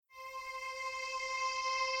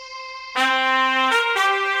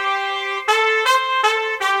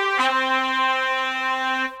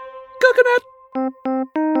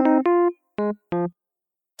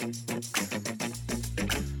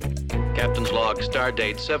log,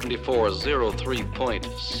 stardate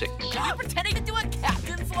 7403.6. Are you pretending to do a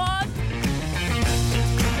captain's log?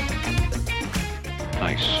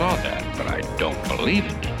 I saw that, but I don't believe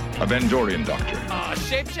it. A Vendorian doctor.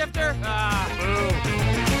 Shapeshifter?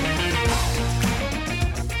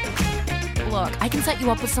 Boo. Look, I can set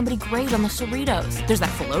you up with somebody great on the Cerritos. There's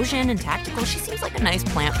that Philosian and Tactical. She seems like a nice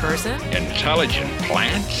plant person. Intelligent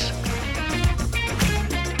plants?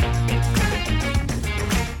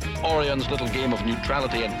 Orion's little game of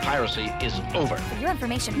neutrality and piracy is over. For your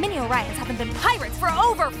information, mini Orions haven't been pirates for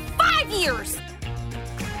over 5 years!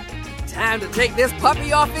 Time to take this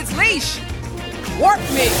puppy off its leash! Warp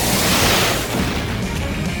me!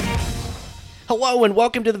 Hello and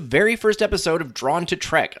welcome to the very first episode of Drawn to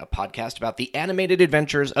Trek, a podcast about the animated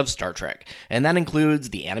adventures of Star Trek. And that includes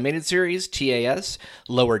the animated series, TAS,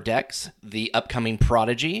 Lower Decks, the upcoming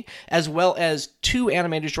Prodigy, as well as 2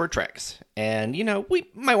 animated short treks. And, you know, we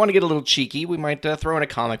might want to get a little cheeky. We might throw in a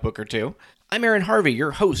comic book or two. I'm Aaron Harvey,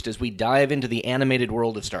 your host as we dive into the animated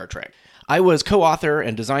world of Star Trek. I was co-author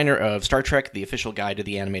and designer of Star Trek, the official guide to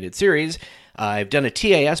the animated series. I've done a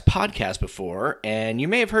TAS podcast before, and you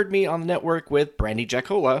may have heard me on the network with Brandy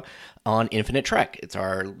Jacola on Infinite Trek. It's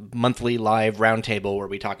our monthly live roundtable where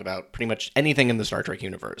we talk about pretty much anything in the Star Trek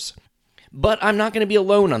universe. But I'm not going to be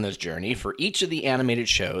alone on this journey. For each of the animated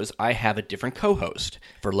shows, I have a different co-host.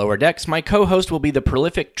 For Lower Decks, my co-host will be the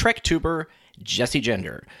prolific Trek tuber Jesse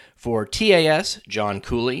Gender. For TAS, John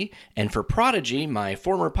Cooley. And for Prodigy, my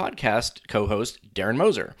former podcast co-host, Darren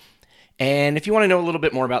Moser. And if you want to know a little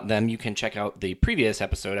bit more about them, you can check out the previous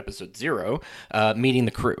episode, episode 0, Meeting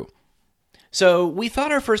the Crew. So we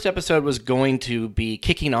thought our first episode was going to be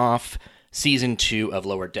kicking off Season 2 of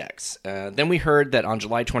Lower Decks. Then we heard that on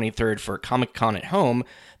July 23rd for Comic-Con at Home,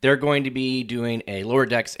 they're going to be doing a Lower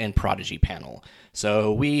Decks and Prodigy panel.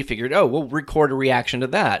 So we figured, we'll record a reaction to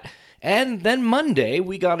that. And then Monday,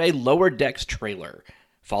 we got a Lower Decks trailer,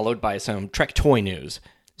 followed by some Trek toy news.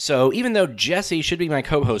 So even though Jessie should be my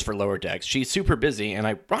co-host for Lower Decks, she's super busy, and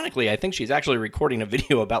ironically, I think she's actually recording a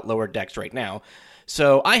video about Lower Decks right now.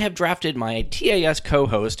 So I have drafted my TAS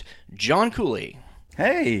co-host, John Cooley.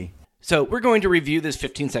 Hey! So we're going to review this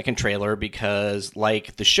 15-second trailer because,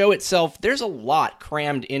 like the show itself, there's a lot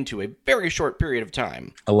crammed into a very short period of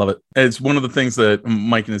time. I love it. It's one of the things that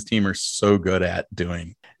Mike and his team are so good at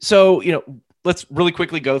doing. So, let's really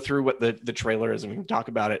quickly go through what the trailer is and we can talk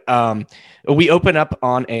about it. We open up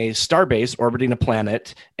on a starbase orbiting a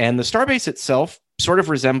planet, and the starbase itself sort of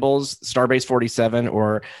resembles Starbase 47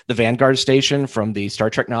 or the Vanguard station from the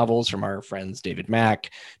Star Trek novels from our friends David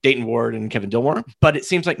Mack, Dayton Ward, and Kevin Dillmore. But it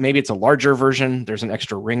seems like maybe it's a larger version. There's an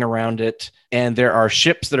extra ring around it, and there are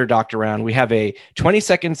ships that are docked around. We have a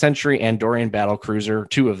 22nd century Andorian battle cruiser,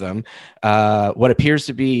 2 of them, what appears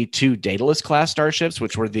to be 2 Daedalus class starships,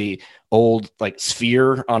 which were the old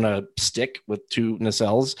sphere on a stick with 2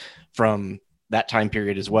 nacelles from that time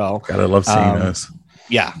period as well. God, I love seeing those.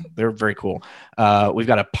 Yeah, they're very cool. We've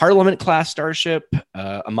got a Parliament-class starship,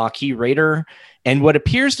 a Maquis Raider, and what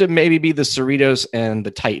appears to maybe be the Cerritos and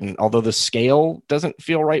the Titan, although the scale doesn't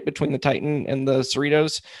feel right between the Titan and the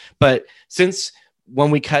Cerritos. But since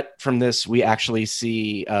when we cut from this, we actually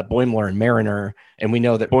see Boimler and Mariner, and we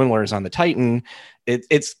know that Boimler is on the Titan,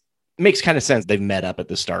 it makes kind of sense they've met up at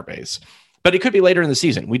the starbase. But it could be later in the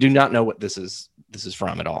season. We do not know what this is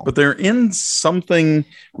from at all. But they're in something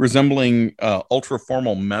resembling ultra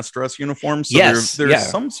formal mess dress uniforms. So yes, there's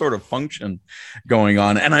some sort of function going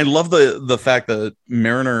on. And I love the fact that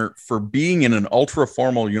Mariner, for being in an ultra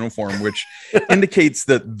formal uniform, which indicates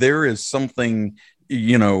that there is something,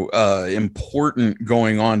 important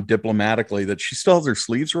going on diplomatically, that she still has her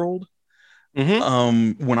sleeves rolled.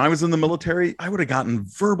 Mm-hmm. When I was in the military, I would have gotten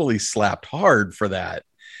verbally slapped hard for that,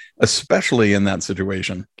 especially in that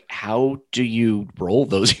situation. How do you roll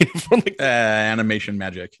those uniforms? Animation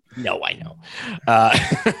magic. No, I know.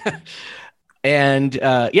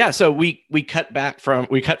 So we cut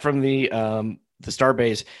from the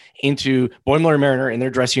starbase into Boimler and Mariner in their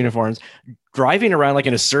dress uniforms, driving around like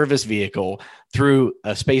in a service vehicle through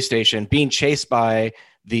a space station, being chased by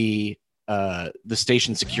the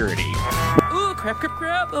station security. Ooh,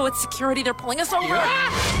 crap. Oh, it's security. They're pulling us over.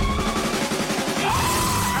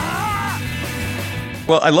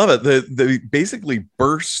 Well, I love it. They basically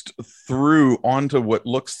burst through onto what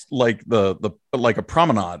looks like like a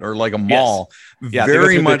promenade or like a mall. Yes. Yeah,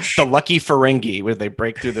 very much the lucky Ferengi where they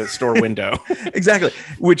break through the store window. Exactly,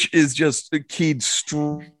 which is just keyed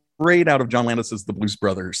straight out of John Landis's The Blues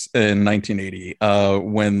Brothers in 1980,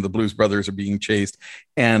 when the Blues Brothers are being chased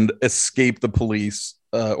and escape the police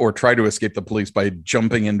or try to escape the police by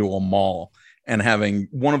jumping into a mall and having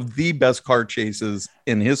one of the best car chases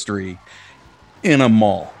in history. in a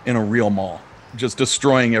mall, in a real mall, just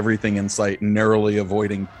destroying everything in sight and narrowly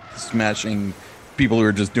avoiding smashing people who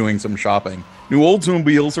are just doing some shopping. New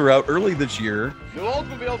Oldsmobiles are out early this year. New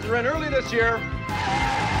Oldsmobiles are in early this year.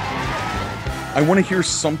 I want to hear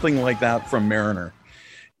something like that from Mariner.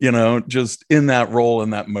 You know, just in that role, in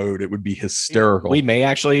that mode, it would be hysterical. We may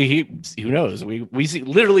actually, who knows? We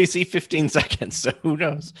literally see 15 seconds, so who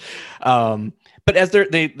knows? But as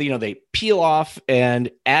they peel off, and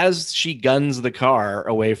as she guns the car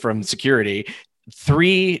away from security,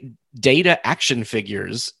 3 Data action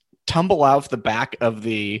figures tumble off the back of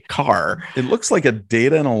the car. It looks like a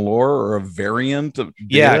Data and a Lore or a variant of Data.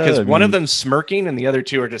 Yeah, because one of them's smirking, and the other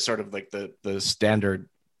 2 are just sort of like the standard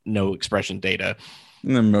no expression Data.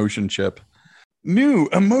 An emotion chip. New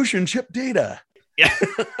emotion chip Data. Yeah.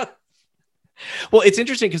 Well, it's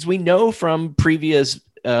interesting because we know from previous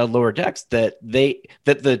Lower Decks that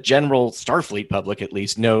the general Starfleet public at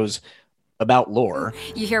least knows about Lore.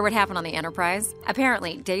 You hear what happened on the Enterprise?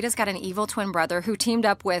 Apparently, Data's got an evil twin brother who teamed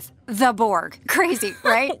up with the Borg. Crazy,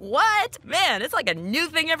 right? What? Man, it's like a new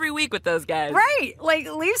thing every week with those guys. Right. Like,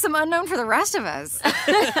 leave some unknown for the rest of us.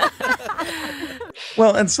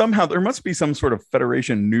 Well, and somehow there must be some sort of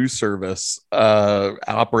Federation news service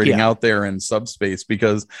operating out there in subspace,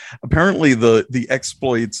 because apparently the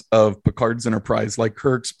exploits of Picard's Enterprise, like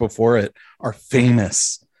Kirk's before it, are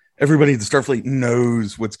famous. Everybody in the Starfleet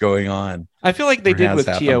knows what's going on. I feel like they did with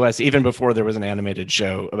TOS even before there was an animated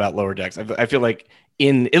show about Lower Decks. I feel like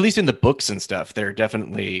at least in the books and stuff, they're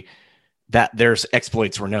definitely that their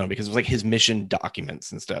exploits were known because it was like his mission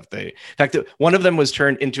documents and stuff. In fact, one of them was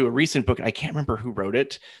turned into a recent book. And I can't remember who wrote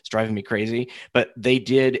it. It's driving me crazy. But they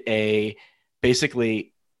did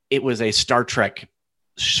basically it was a Star Trek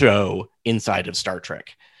show inside of Star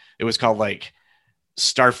Trek. It was called like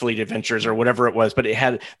Starfleet Adventures or whatever it was, but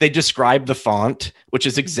they described the font, which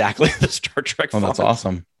is exactly the Star Trek font. Oh, that's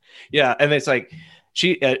awesome. Yeah. And it's like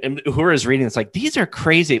Uhura's reading, it's like, these are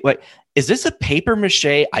crazy. Like, is this a paper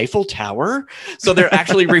mache Eiffel Tower? So they're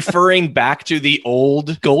actually referring back to the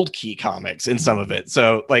old Gold Key comics in some of it.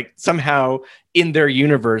 So like somehow in their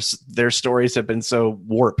universe, their stories have been so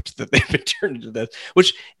warped that they've been turned into this,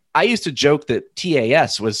 which I used to joke that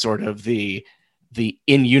TAS was sort of the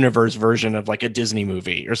in-universe version of like a Disney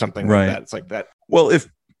movie or something like that. It's like that. Well, if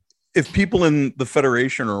people in the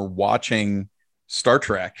Federation are watching Star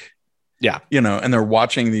Trek, and they're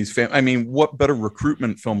watching these what better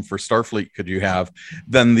recruitment film for Starfleet could you have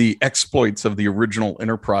than the exploits of the original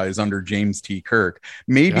Enterprise under James T. Kirk?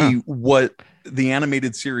 Maybe what the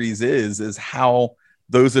animated series is how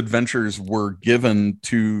those adventures were given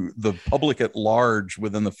to the public at large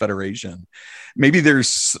within the Federation. Maybe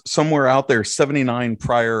there's somewhere out there 79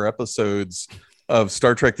 prior episodes of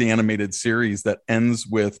Star Trek the Animated Series that ends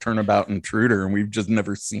with Turnabout Intruder, and we've just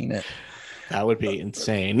never seen it. That would be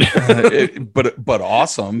insane. But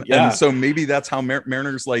awesome. Yeah. And so maybe that's how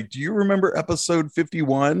Mariner's like, do you remember episode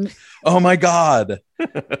 51? Oh my God.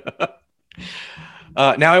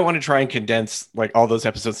 Now I want to try and condense like all those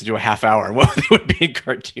episodes into a half hour and what they would be in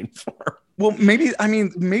cartoon form. Well,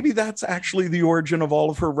 maybe that's actually the origin of all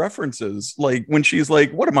of her references. Like when she's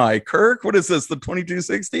like, what am I, Kirk? What is this, the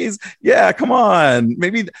 2260s? Yeah, come on.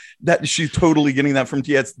 Maybe that she's totally getting that from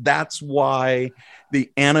TS. That's why the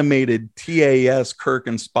animated TAS Kirk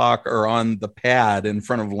and Spock are on the pad in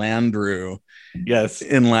front of Landru. Yes.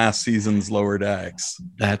 In last season's Lower Decks.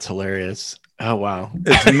 That's hilarious. Oh, wow.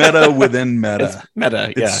 It's meta within meta. It's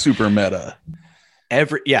meta. Yeah. It's super meta.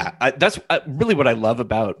 That's really what I love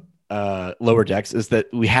about Lower Decks is that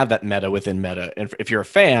we have that meta within meta. And if you're a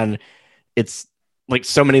fan, it's like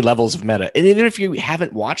so many levels of meta. And even if you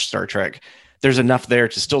haven't watched Star Trek, there's enough there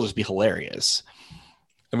to still just be hilarious.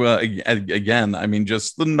 Well, again,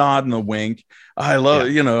 just the nod and the wink. I love,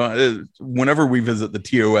 whenever we visit the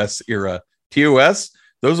TOS era,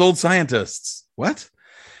 those old scientists. What?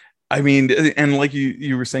 I mean, and like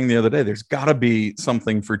you were saying the other day, there's got to be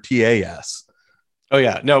something for TAS. Oh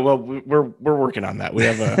yeah, no. Well, we're working on that. We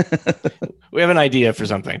have an idea for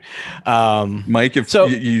something, Mike.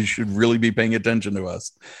 You should really be paying attention to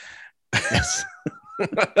us. Yes.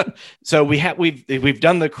 So we've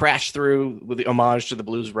done the crash through with the homage to the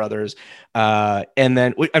Blues Brothers, and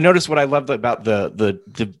then I've noticed what I love about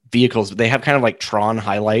the vehicles. They have kind of like Tron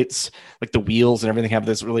highlights, like the wheels and everything have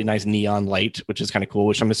this really nice neon light, which is kind of cool.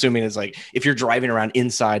 Which I'm assuming is like if you're driving around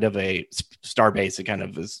inside of a star base, it kind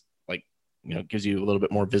of is like gives you a little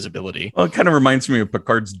bit more visibility. Well, it kind of reminds me of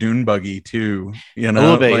Picard's Dune buggy too, a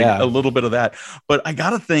little bit, yeah, a little bit of that. But I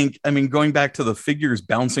gotta think, I mean, going back to the figures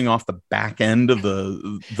bouncing off the back end of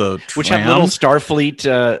the which have little Starfleet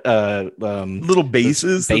little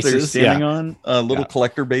bases that they're standing on, little Yeah.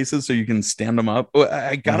 collector bases, so you can stand them up.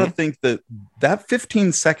 I gotta think that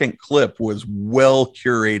 15-second clip was well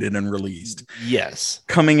curated and released. Yes,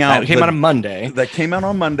 Coming out, that came out on Monday. That came out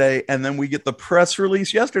on Monday, and then we get the press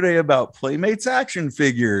release yesterday about Playmates action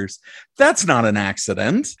figures. That's not an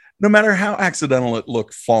accident, no matter how accidental it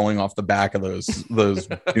looked falling off the back of those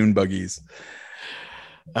dune buggies.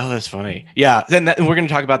 Oh, that's funny. Yeah, then we're going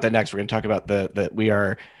to talk about that next. We're going to talk about that we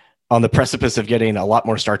are on the precipice of getting a lot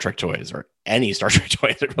more Star Trek toys, or any Star Trek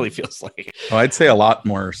toys. It really feels like. Oh, I'd say a lot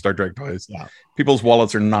more Star Trek toys. Yeah, people's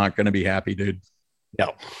wallets are not going to be happy, dude.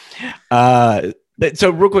 No.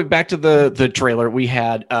 So real quick, back to the trailer. We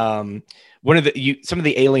had some of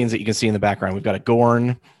the aliens that you can see in the background. We've got a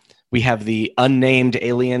Gorn. We have the unnamed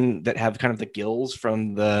alien that have kind of the gills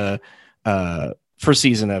from the first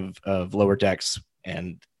season of Lower Decks.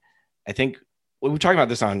 And I think we were talking about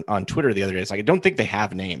this on Twitter the other day. It's like, I don't think they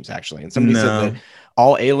have names, actually. And somebody said that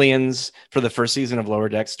all aliens for the first season of Lower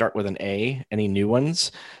Decks start with an A, any new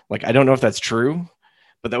ones. Like, I don't know if that's true,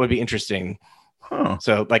 but that would be interesting. Huh.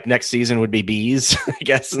 So like next season would be B's, I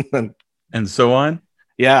guess. And so on.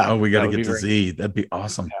 Yeah. Oh, we got to get to Z. That'd be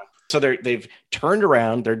awesome. Yeah. So they've turned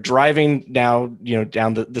around. They're driving now,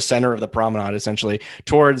 down the center of the promenade, essentially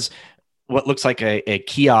towards what looks like a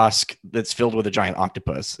kiosk that's filled with a giant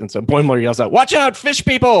octopus. And so Boimler yells out, "Watch out, fish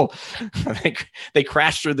people!" They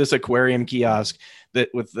crash through this aquarium kiosk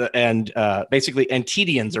basically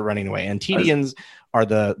Antedians are running away. Antedians are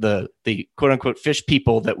the quote unquote fish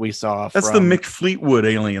people that we saw. That's the Mick Fleetwood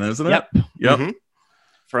alien, isn't it? Yep. Mm-hmm.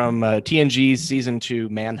 From TNG's season 2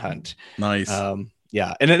 Manhunt. Nice.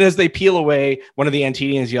 Yeah. And then as they peel away, one of the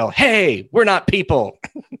Antedians yell, "Hey, we're not people."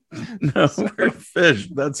 No, we're fish.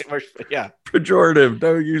 That's yeah. pejorative.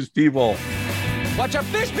 Don't use people. Watch out,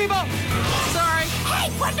 fish people! Sorry.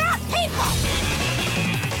 Hey, we're not people!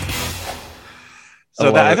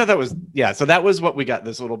 So I thought that was, so that was what we got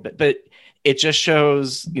this little bit, but it just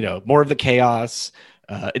shows, more of the chaos.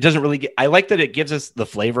 It doesn't really I like that it gives us the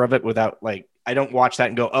flavor of it without I don't watch that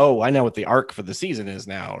and go, "Oh, I know what the arc for the season is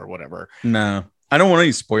now," or whatever. No, I don't want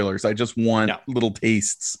any spoilers. I just want little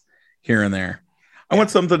tastes here and there. I want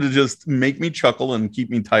something to just make me chuckle and keep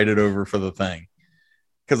me tided over for the thing.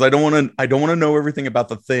 Because I don't want to know everything about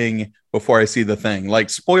the thing before I see the thing. Like,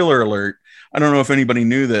 spoiler alert, I don't know if anybody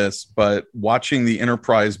knew this, but watching the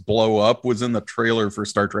Enterprise blow up was in the trailer for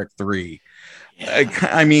Star Trek 3. Yeah.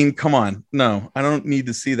 I mean, come on. No, I don't need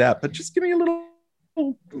to see that, but just give me a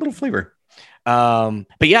little flavor. But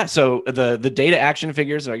yeah, so the Data action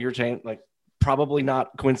figures, like you were saying, like, probably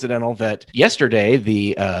not coincidental that yesterday,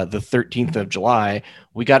 the 13th of July,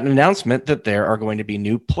 we got an announcement that there are going to be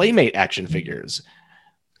new Playmate action figures.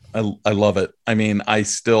 I love it. I mean,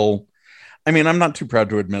 I'm not too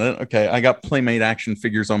proud to admit it. Okay, I got Playmate action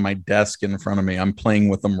figures on my desk in front of me. I'm playing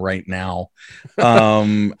with them right now.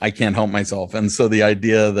 I can't help myself. And so the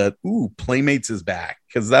idea that, Playmates is back,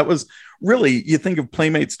 because that was really, you think of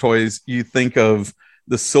Playmates toys, you think of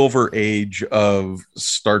the silver age of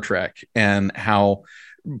Star Trek and how,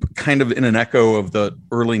 kind of in an echo of the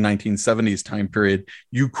early 1970s time period,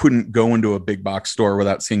 you couldn't go into a big box store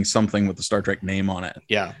without seeing something with the Star Trek name on it.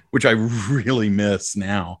 Yeah. Which I really miss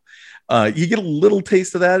now. You get a little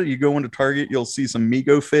taste of that. You go into Target, you'll see some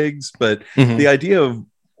Mego figs, but the idea of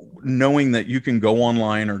knowing that you can go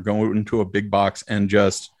online or go into a big box and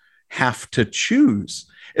just have to choose.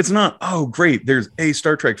 It's not, oh, great, there's a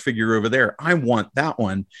Star Trek figure over there, I want that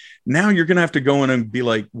one. Now you're going to have to go in and be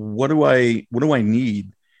like, what do I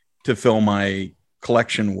need to fill my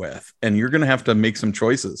collection with? And you're going to have to make some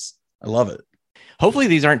choices. I love it. Hopefully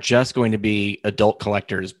these aren't just going to be adult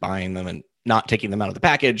collectors buying them and not taking them out of the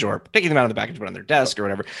package, or taking them out of the package but on their desk or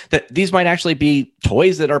whatever. That these might actually be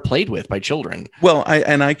toys that are played with by children. Well,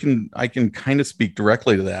 I can kind of speak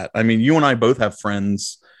directly to that. I mean, you and I both have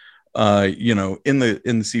friends in the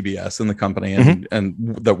CBS, in the company, and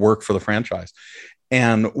that work for the franchise.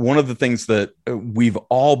 And one of the things that we've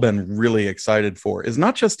all been really excited for is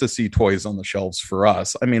not just to see toys on the shelves for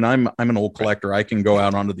us. I mean, I'm an old collector. I can go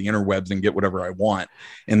out onto the interwebs and get whatever I want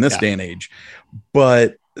in this day and age.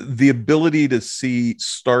 But the ability to see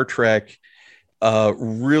Star Trek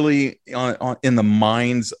really in the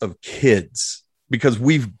minds of kids because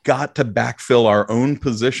we've got to backfill our own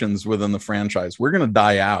positions within the franchise. We're going to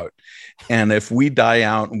die out. And if we die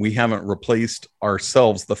out and we haven't replaced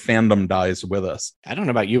ourselves, the fandom dies with us. I don't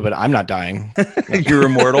know about you, but I'm not dying. You're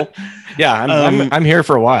immortal. Yeah, I'm here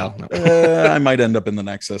for a while. I might end up in the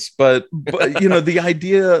Nexus, but the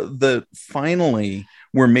idea that finally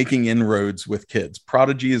we're making inroads with kids.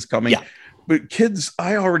 Prodigy is coming. Yeah. But kids,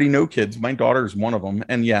 I already know kids. My daughter's one of them.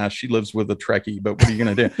 And yeah, she lives with a Trekkie, but what are you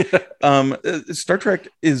going to do? Star Trek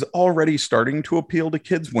is already starting to appeal to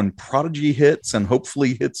kids when Prodigy hits, and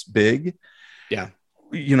hopefully hits big. Yeah.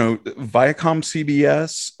 Viacom,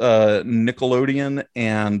 CBS, Nickelodeon,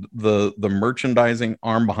 and the merchandising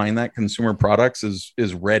arm behind that, Consumer Products,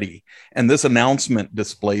 is ready. And this announcement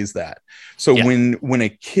displays that. So when a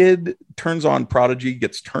kid turns on Prodigy,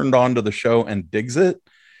 gets turned on to the show and digs it,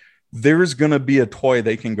 there's going to be a toy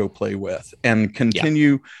they can go play with and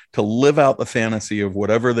continue to live out the fantasy of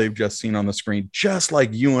whatever they've just seen on the screen, just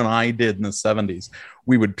like you and I did in the 70s.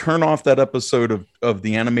 We would turn off that episode of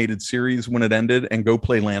the animated series when it ended and go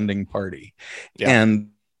play Landing Party. Yeah.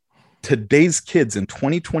 And today's kids in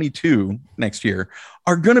 2022, next year,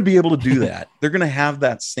 are going to be able to do that. They're going to have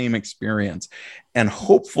that same experience. And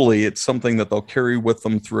hopefully it's something that they'll carry with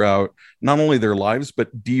them throughout not only their lives,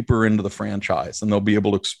 but deeper into the franchise. And they'll be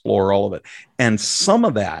able to explore all of it. And some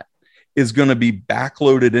of that is going to be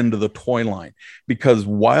backloaded into the toy line, because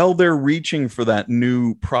while they're reaching for that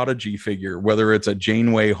new Prodigy figure, whether it's a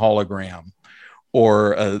Janeway hologram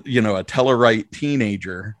or a Tellurite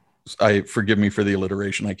teenager, forgive me for the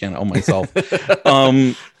alliteration, I can't help myself.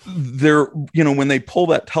 They're, when they pull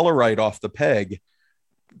that Tellurite off the peg,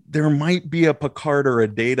 there might be a Picard or a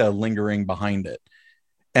Data lingering behind it.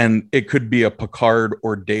 And it could be a Picard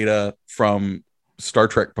or Data from Star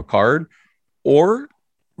Trek Picard, or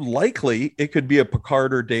likely it could be a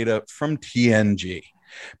Picard or Data from TNG.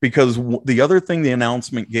 Because the other thing the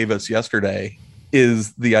announcement gave us yesterday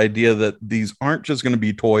is the idea that these aren't just going to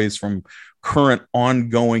be toys from current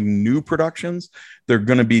ongoing new productions. They're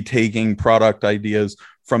going to be taking product ideas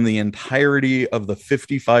from the entirety of the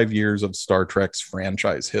 55 years of Star Trek's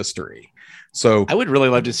franchise history. So I would really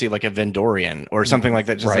love to see like a Vendorian or something like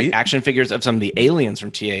that, just like action figures of some of the aliens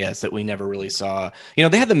from TAS that we never really saw. They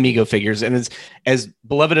had the Mego figures, and as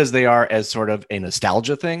beloved as they are as sort of a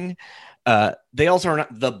nostalgia thing, they also are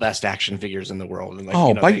not the best action figures in the world.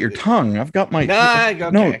 And bite your tongue. I've got my okay.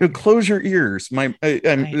 No, close your ears.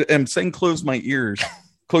 I'm saying close my ears.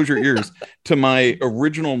 Close your ears to my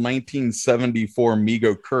original 1974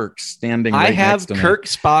 Mego Kirk standing right next to me. I have Kirk,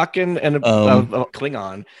 Spock, and a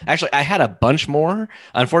Klingon. Actually, I had a bunch more.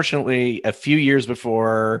 Unfortunately, a few years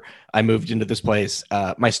before I moved into this place,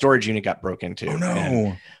 my storage unit got broken into. Oh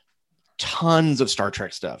no! Tons of Star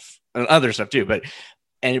Trek stuff and other stuff too.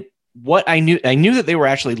 What I knew that they were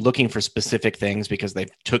actually looking for specific things because they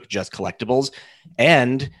took just collectibles.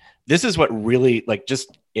 And this is what really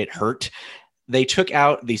it hurt. They took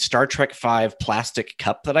out the Star Trek V plastic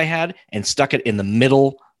cup that I had and stuck it in the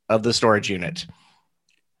middle of the storage unit.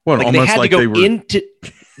 Well, almost they had like to go they were into,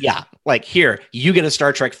 here, you get a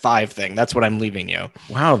Star Trek V thing. That's what I'm leaving you.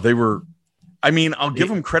 Wow. They were, I'll give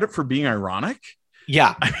them credit for being ironic.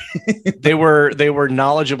 Yeah, they were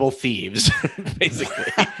knowledgeable thieves, basically.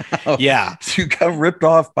 Wow. Yeah, you got ripped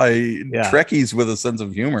off by Trekkies with a sense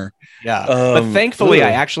of humor. Yeah, but thankfully,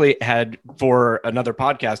 I actually had, for another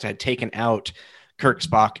podcast, I had taken out Kirk,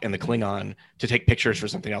 Spock, and the Klingon to take pictures for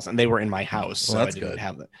something else, and they were in my house, so I didn't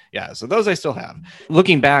have them. Yeah, so those I still have.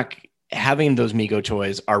 Looking back, having those Mego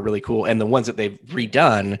toys are really cool, and the ones that they've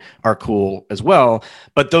redone are cool as well.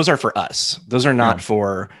 But those are for us; those are not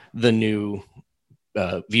for the new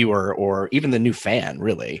viewer or even the new fan,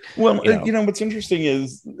 really. Well, what's interesting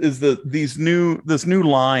is that this new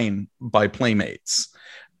line by Playmates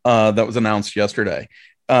that was announced yesterday,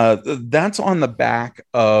 that's on the back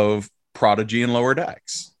of Prodigy and Lower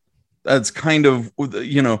Decks. That's kind of,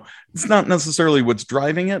 it's not necessarily what's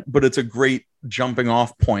driving it, but it's a great jumping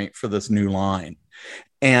off point for this new line.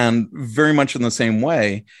 And very much in the same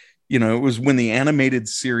way, it was when the animated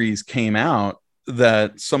series came out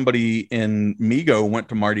that somebody in Mego went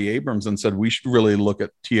to Marty Abrams and said, we should really look at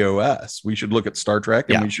TOS. We should look at Star Trek,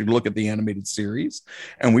 and we should look at the animated series,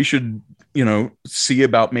 and we should, see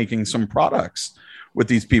about making some products with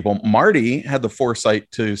these people. Marty had the foresight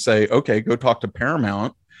to say, okay, go talk to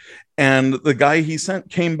Paramount. And the guy he sent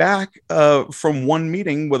came back from one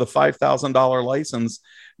meeting with a $5,000 license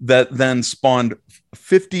that then spawned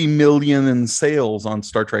 50 million in sales on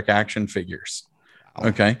Star Trek action figures.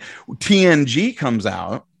 Okay. TNG comes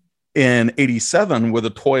out in 87 with a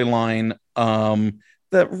toy line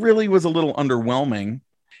that really was a little underwhelming.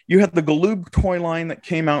 You had the Galoob toy line that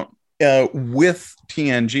came out with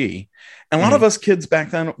TNG. And a lot of us kids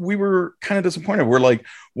back then, we were kind of disappointed. We're like,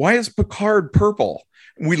 why is Picard purple?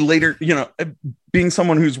 We later, being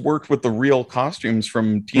someone who's worked with the real costumes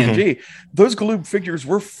from TNG, those Galoob figures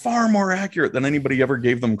were far more accurate than anybody ever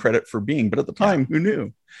gave them credit for being. But at the time, who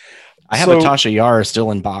knew? I have a Tasha Yar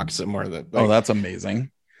still in box somewhere. That's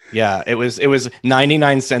amazing. Yeah, it was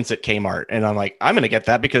 99 cents at Kmart, and I'm like, I'm going to get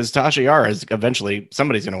that because Tasha Yar is eventually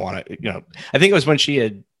somebody's going to want it. I think it was when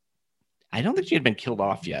I don't think she had been killed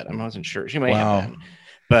off yet. I wasn't sure. She may have been,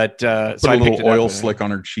 but so I picked a little oil slick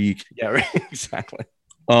on her cheek. Yeah, right, exactly.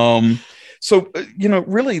 So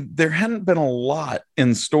really, there hadn't been a lot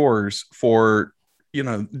in stores for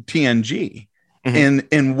TNG.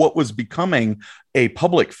 In what was becoming a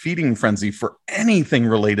public feeding frenzy for anything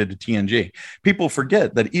related to TNG. People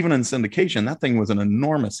forget that even in syndication, that thing was an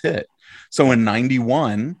enormous hit. So in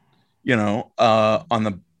 91, on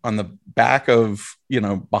the back of,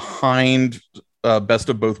 behind Best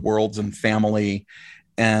of Both Worlds and Family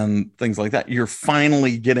and things like that, you're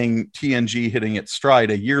finally getting TNG hitting its stride.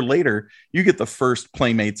 A year later, you get the first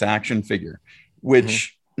Playmates action figure,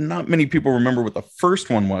 which not many people remember what the first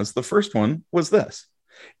one was. The first one was this.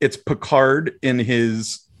 It's Picard in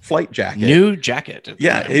his flight jacket. New jacket.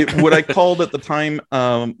 Yeah. What I called at the time,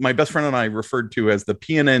 my best friend and I referred to as the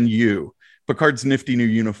PNNU, Picard's nifty new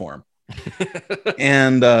uniform.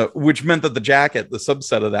 And which meant that the jacket, the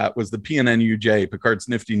subset of that, was the PNNUJ, Picard's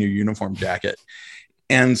nifty new uniform jacket.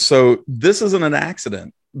 And so this isn't an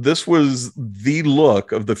accident. This was the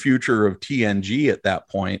look of the future of TNG at that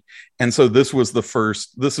point. And so this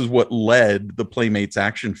is what led the Playmates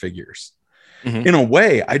action figures. In a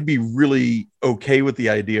way, I'd be really okay with the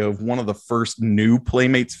idea of one of the first new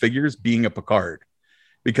Playmates figures being a Picard,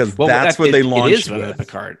 because that's what they launched with.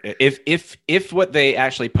 Picard. If what they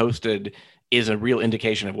actually posted is a real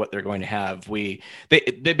indication of what they're going to have, they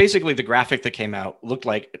basically, the graphic that came out looked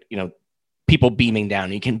like, people beaming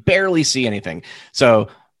down. You can barely see anything. So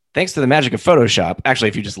thanks to the magic of Photoshop, actually,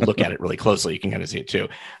 if you just look at it really closely, you can kind of see it too.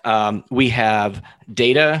 We have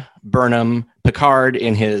Data, Burnham, Picard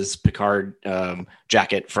in his Picard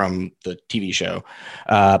jacket from the TV show,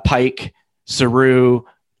 Pike, Saru,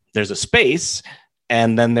 there's a space,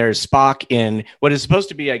 and then there's Spock in what is supposed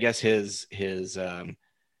to be, I guess, his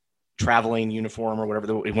traveling uniform or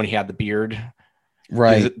whatever, when he had the beard.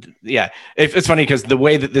 Right. It's funny because the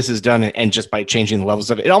way that this is done, and just by changing the levels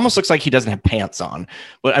of it, it almost looks like he doesn't have pants on.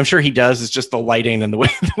 But I'm sure he does. It's just the lighting and the way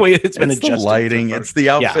it's been adjusted. The lighting. It's the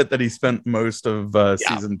outfit that he spent most of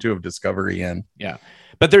season 2 of Discovery in. Yeah.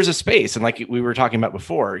 But there's a space, and like we were talking about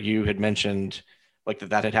before, you had mentioned like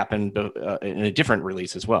that had happened in a different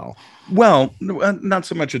release as well. Well, not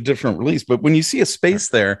so much a different release, but when you see a space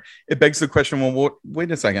there, it begs the question, well,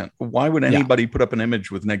 wait a second. Why would anybody put up an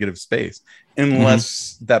image with negative space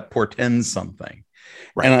unless that portends something?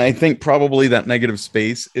 Right. And I think probably that negative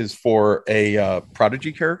space is for a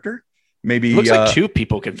Prodigy character. Maybe it looks like 2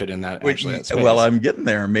 people could fit in that. Actually, well, I'm getting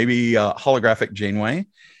there. Maybe holographic Janeway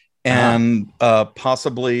and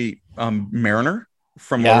possibly Mariner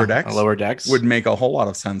from Lower Decks would make a whole lot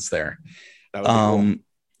of sense there. That would be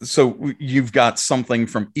cool. So you've got something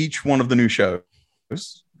from each one of the new shows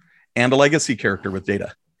and a legacy character with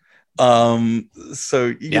Data.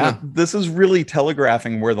 So this is really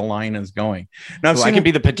telegraphing where the line is going. Now, I can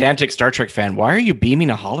be the pedantic Star Trek fan. Why are you beaming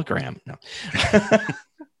a hologram? No.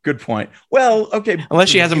 Good point. Well, okay. Unless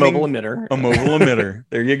she has a mobile emitter. A mobile emitter.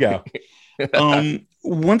 There you go.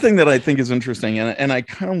 One thing that I think is interesting, and I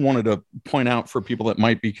kind of wanted to point out for people that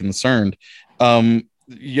might be concerned,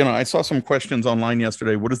 I saw some questions online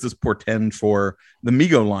yesterday. What does this portend for the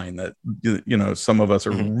Mego line that, some of us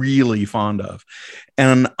are really fond of?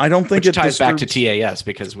 And I don't think it ties back to TAS,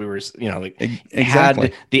 because we were,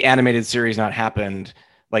 had the animated series not happened,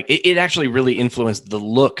 like it actually really influenced the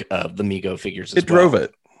look of the Mego figures. It drove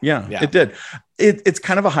it. Yeah, it did. It's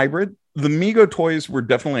kind of a hybrid. The Mego toys were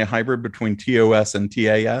definitely a hybrid between TOS and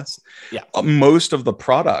TAS. Yeah. Most of the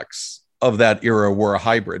products of that era were a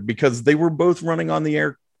hybrid because they were both running on the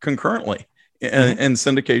air concurrently in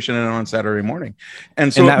syndication and on Saturday morning.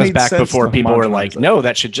 And so that was back before people were like, no,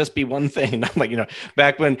 that should just be one thing. Like,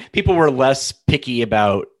 back when people were less picky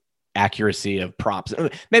about accuracy of props.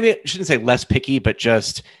 Maybe I shouldn't say less picky, but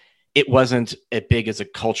just it wasn't as big as a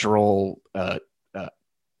cultural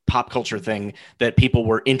pop culture thing that people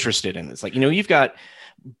were interested in. It's like, you've got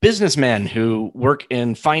businessmen who work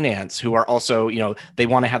in finance who are also, they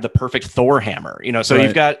want to have the perfect Thor hammer, so right.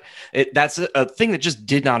 You've got it. That's a thing that just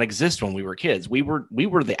did not exist when we were kids. We were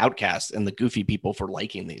the outcasts and the goofy people for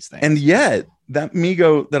liking these things. And yet that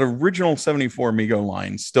original 74 Mego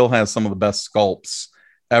line still has some of the best sculpts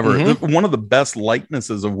ever. Mhm. One of the best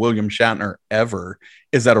likenesses of William Shatner ever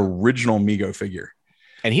is that original Mego figure.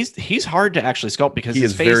 And he's hard to actually sculpt because He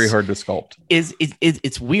his is face very hard to sculpt.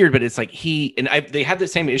 It's weird, but it's like they had the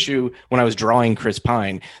same issue when I was drawing Chris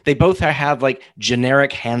Pine. They both have like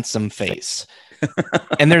generic handsome face.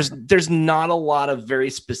 And there's not a lot of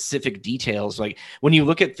very specific details. Like when you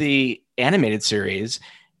look at the animated series,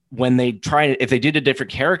 when if they did a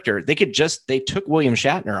different character, they took William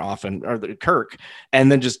Shatner off or Kirk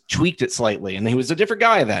and then just tweaked it slightly, and he was a different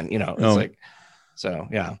guy then.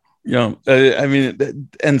 Yeah. I mean,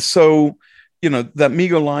 and so, that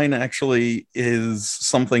Mego line actually is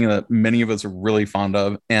something that many of us are really fond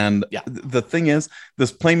of. And the thing is,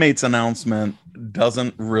 this Playmates announcement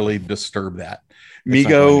doesn't really disturb that.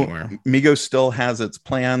 Mego still has its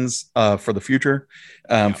plans for the future,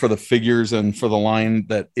 for the figures and for the line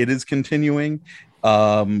that it is continuing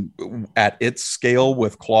at its scale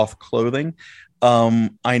with cloth clothing.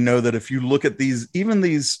 I know that if you look at even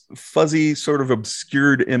these fuzzy sort of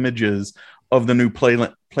obscured images of the new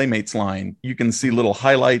Playmates line, you can see little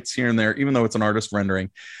highlights here and there, even though it's an artist rendering,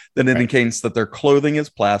 that indicates that their clothing is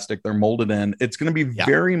plastic, they're molded in. It's going to be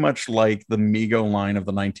very much like the Mego line of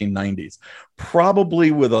the 1990s,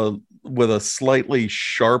 probably with a slightly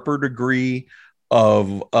sharper degree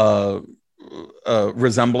of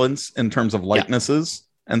resemblance in terms of likenesses.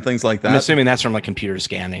 And things like that. I'm assuming that's from like computer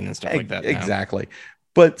scanning and stuff like that. Exactly.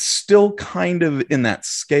 But still kind of in that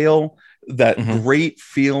scale, that great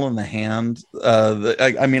feel in the hand.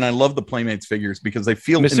 I mean, I love the Playmates figures because they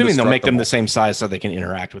feel. I'm assuming they'll make them the same size so they can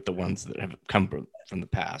interact with the ones that have come from the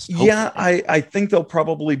past. Hopefully. Yeah, I think they'll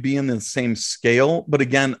probably be in the same scale. But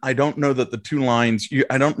again, I don't know that the two lines,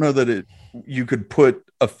 I don't know that you could put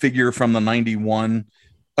a figure from the 92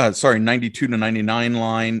 to 99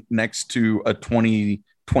 line next to a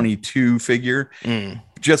 2022 figure,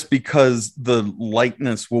 just because the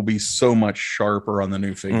likeness will be so much sharper on the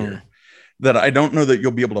new figure that I don't know that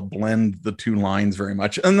you'll be able to blend the two lines very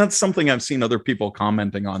much. And that's something I've seen other people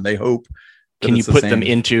commenting on. They hope. Can you put them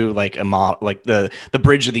into like a like the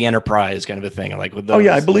Bridge of the Enterprise kind of a thing? Like with those,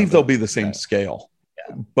 I believe they'll be the same scale.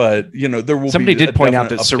 Yeah. But there will. Somebody did point out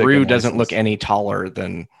that Saru doesn't look any taller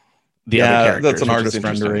than the other characters. That's an artist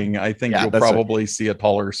rendering. I think you'll probably see a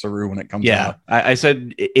taller Saru when it comes out. I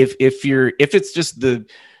said if it's just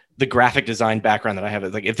the graphic design background that I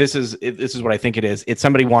have, like if this is what I think it is, it's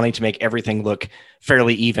somebody wanting to make everything look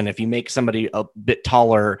fairly even. If you make somebody a bit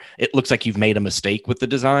taller, it looks like you've made a mistake with the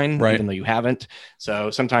design, even though you haven't.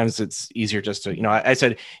 So sometimes it's easier just to, I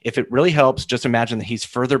said, if it really helps, just imagine that he's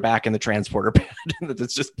further back in the transporter pad.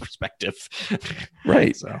 That's just perspective.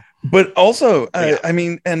 Right. So, but also, I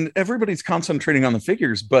mean, and everybody's concentrating on the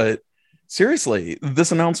figures, but seriously,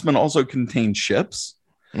 this announcement also contains ships.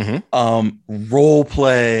 Role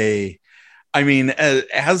play. I mean,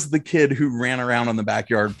 as the kid who ran around in the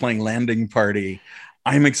backyard playing Landing Party,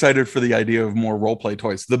 I'm excited for the idea of more role play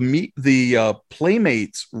toys. The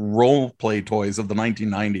Playmates role play toys of the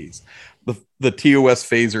 1990s, the TOS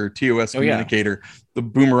phaser, TOS communicator, the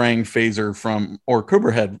boomerang phaser or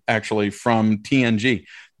Cobra Head actually from TNG.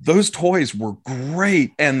 Those toys were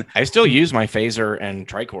great. And I still use my phaser and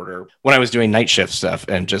tricorder when I was doing night shift stuff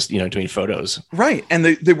and just, doing photos. Right. And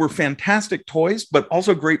they were fantastic toys, but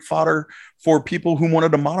also great fodder for people who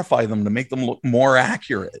wanted to modify them to make them look more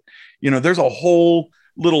accurate. There's a whole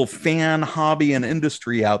little fan hobby and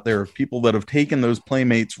industry out there of people that have taken those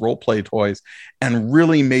Playmates role play toys and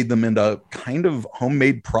really made them into kind of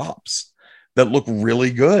homemade props that look really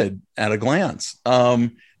good at a glance.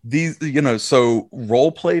 These, so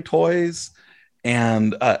role play toys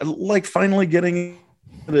and like finally getting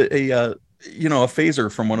a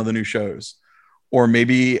phaser from one of the new shows, or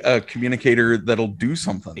maybe a communicator that'll do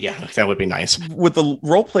something. Yeah, that would be nice. With the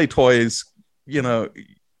role play toys,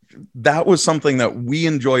 that was something that we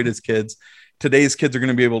enjoyed as kids. Today's kids are going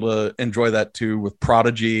to be able to enjoy that too with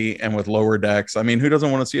Prodigy and with Lower Decks. I mean, who doesn't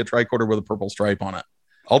want to see a tricorder with a purple stripe on it?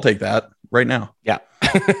 I'll take that right now. Yeah.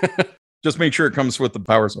 Just make sure it comes with the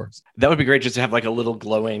power source. That would be great, just to have like a little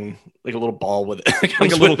glowing, like a little ball with it.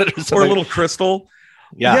 Like or a little crystal.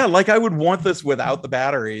 Yeah. Like I would want this without the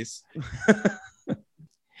batteries.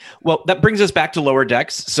 Well, that brings us back to Lower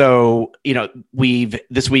Decks. So,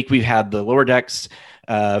 this week we've had the Lower Decks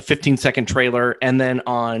 15-second trailer. And then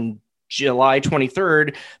on July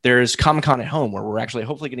 23rd, there's Comic-Con at Home, where we're actually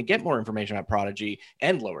hopefully going to get more information about Prodigy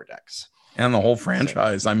and Lower Decks. And the whole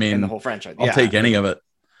franchise. I mean, and the whole franchise. I'll take any of it.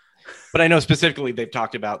 But I know specifically they've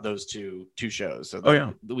talked about those two shows.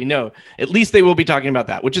 So we know at least they will be talking about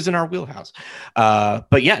that, which is in our wheelhouse.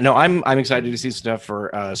 But yeah, no, I'm excited to see stuff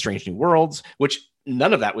for Strange New Worlds, which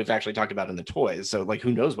none of that we've actually talked about in the toys. So, like,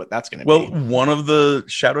 who knows what that's going to Well, be? one of the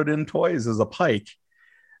shadowed in toys is a Pike.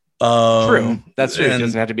 True. That's true. And,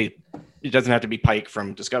 It doesn't have to be Pike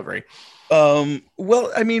from Discovery.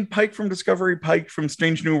 well, I mean, Pike from Discovery, Pike from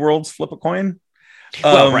Strange New Worlds, flip a coin.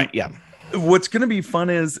 Well, right. Yeah. What's going to be fun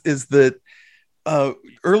is that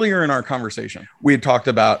earlier in our conversation, we had talked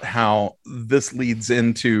about how this leads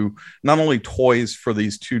into not only toys for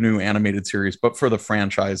these two new animated series, but for the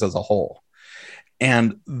franchise as a whole.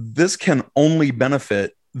 And this can only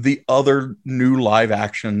benefit the other new live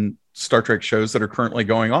action Star Trek shows that are currently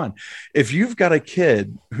going on. If you've got a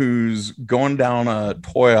kid who's going down a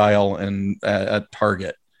toy aisle at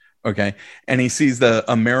Target, okay, and he sees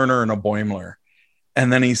a Mariner and a Boimler,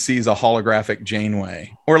 and then he sees a holographic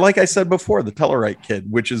Janeway, or like I said before, the Tellarite kid,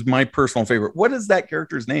 which is my personal favorite. What is that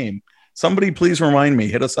character's name? Somebody please remind me,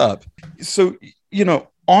 hit us up. So, you know,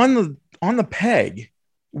 on the peg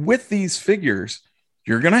with these figures,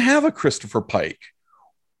 you're going to have a Christopher Pike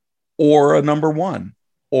or a number one,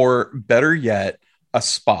 or better yet, a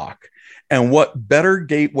Spock. And what better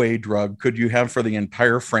gateway drug could you have for the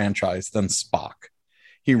entire franchise than Spock?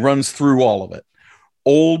 He runs through all of it.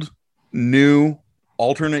 Old, new,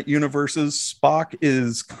 alternate universes. Spock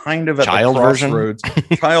is kind of at Child the crossroads.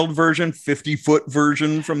 version. Child version, 50-foot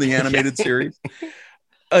version from the animated series.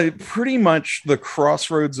 Pretty much the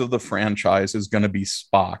crossroads of the franchise is going to be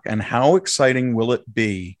Spock. And how exciting will it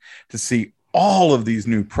be to see all of these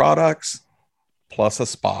new products plus a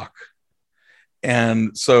Spock?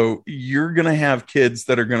 And so you're going to have kids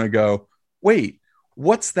that are going to go, wait,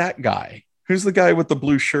 what's that guy? Who's the guy with the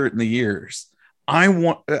blue shirt and the ears? I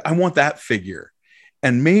want that figure.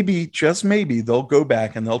 And maybe, just maybe, they'll go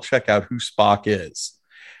back and they'll check out who Spock is.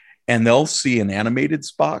 And they'll see an animated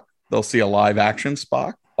Spock. They'll see a live action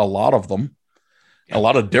Spock, a lot of them, a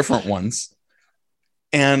lot of different ones.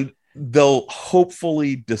 And they'll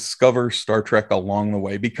hopefully discover Star Trek along the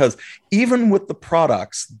way, because even with the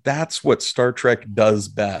products, that's what Star Trek does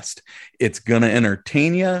best. It's going to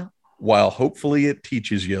entertain you while hopefully it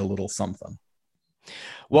teaches you a little something.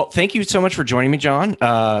 Well, thank you so much for joining me,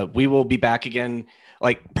 John. We will be back again,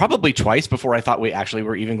 like probably twice before I thought we actually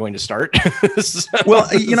were even going to start. So,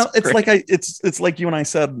 well, you know, it's like you and I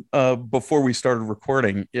said before we started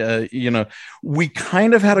recording. You know, we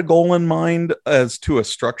kind of had a goal in mind as to a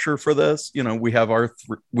structure for this. You know, we have our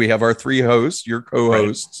three hosts, your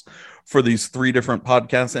co-hosts, right, for these three different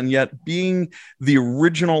podcasts, and yet being the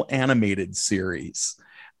original animated series,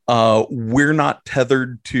 we're not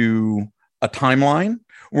tethered to a timeline.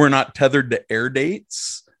 We're not tethered to air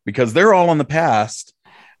dates, because they're all in the past.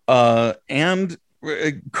 And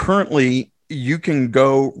currently, you can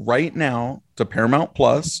go right now to Paramount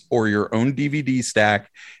Plus or your own DVD stack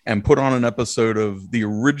and put on an episode of the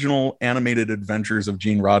original animated adventures of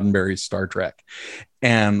Gene Roddenberry's Star Trek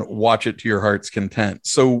and watch it to your heart's content.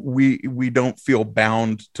 So we don't feel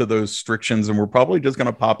bound to those restrictions, and we're probably just going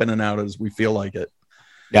to pop in and out as we feel like it.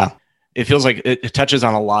 Yeah. It feels like it touches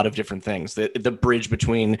on a lot of different things, the bridge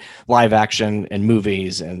between live action and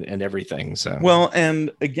movies and everything. So, well,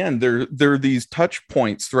 and again, there are these touch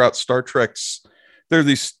points throughout Star Trek's. There are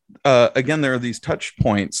these touch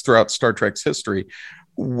points throughout Star Trek's history.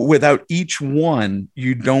 Without each one,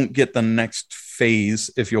 you don't get the next phase,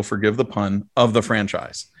 if you'll forgive the pun, of the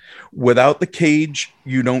franchise. Without the cage,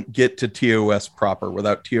 you don't get to TOS proper.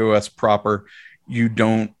 Without TOS proper, you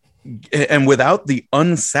don't. And without the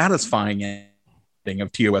unsatisfying ending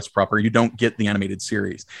of TOS proper, you don't get the animated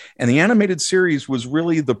series. And the animated series was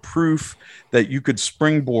really the proof that you could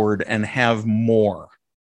springboard and have more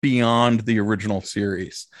beyond the original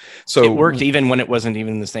series. So it worked even when it wasn't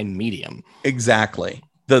even the same medium. Exactly.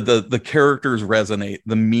 The characters resonate,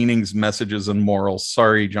 the meanings, messages, and morals.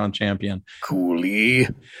 Sorry, John Champion. Cooley.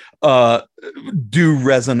 Do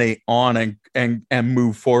resonate on and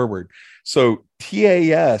move forward. So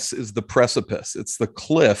TAS is the precipice. It's the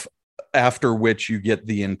cliff after which you get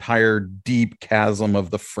the entire deep chasm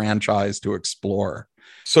of the franchise to explore.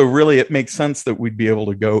 So really, it makes sense that we'd be able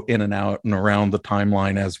to go in and out and around the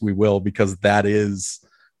timeline as we will, because that is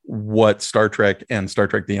what Star Trek and Star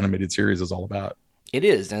Trek the Animated Series is all about. It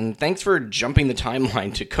is, and thanks for jumping the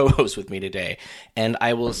timeline to co-host with me today. And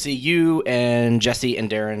I will see you and Jesse and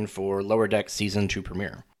Darren for Lower Decks Season 2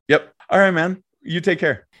 premiere. Yep. All right, man. You take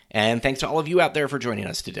care. And thanks to all of you out there for joining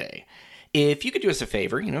us today. If you could do us a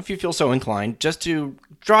favor, if you feel so inclined, just to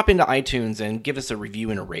drop into iTunes and give us a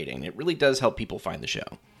review and a rating. It really does help people find the show.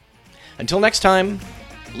 Until next time,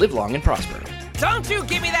 live long and prosper. Don't you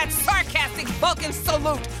give me that sarcastic Vulcan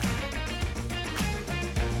salute!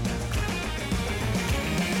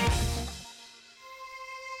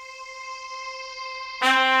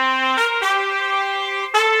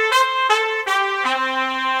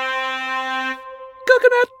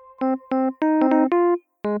 looking at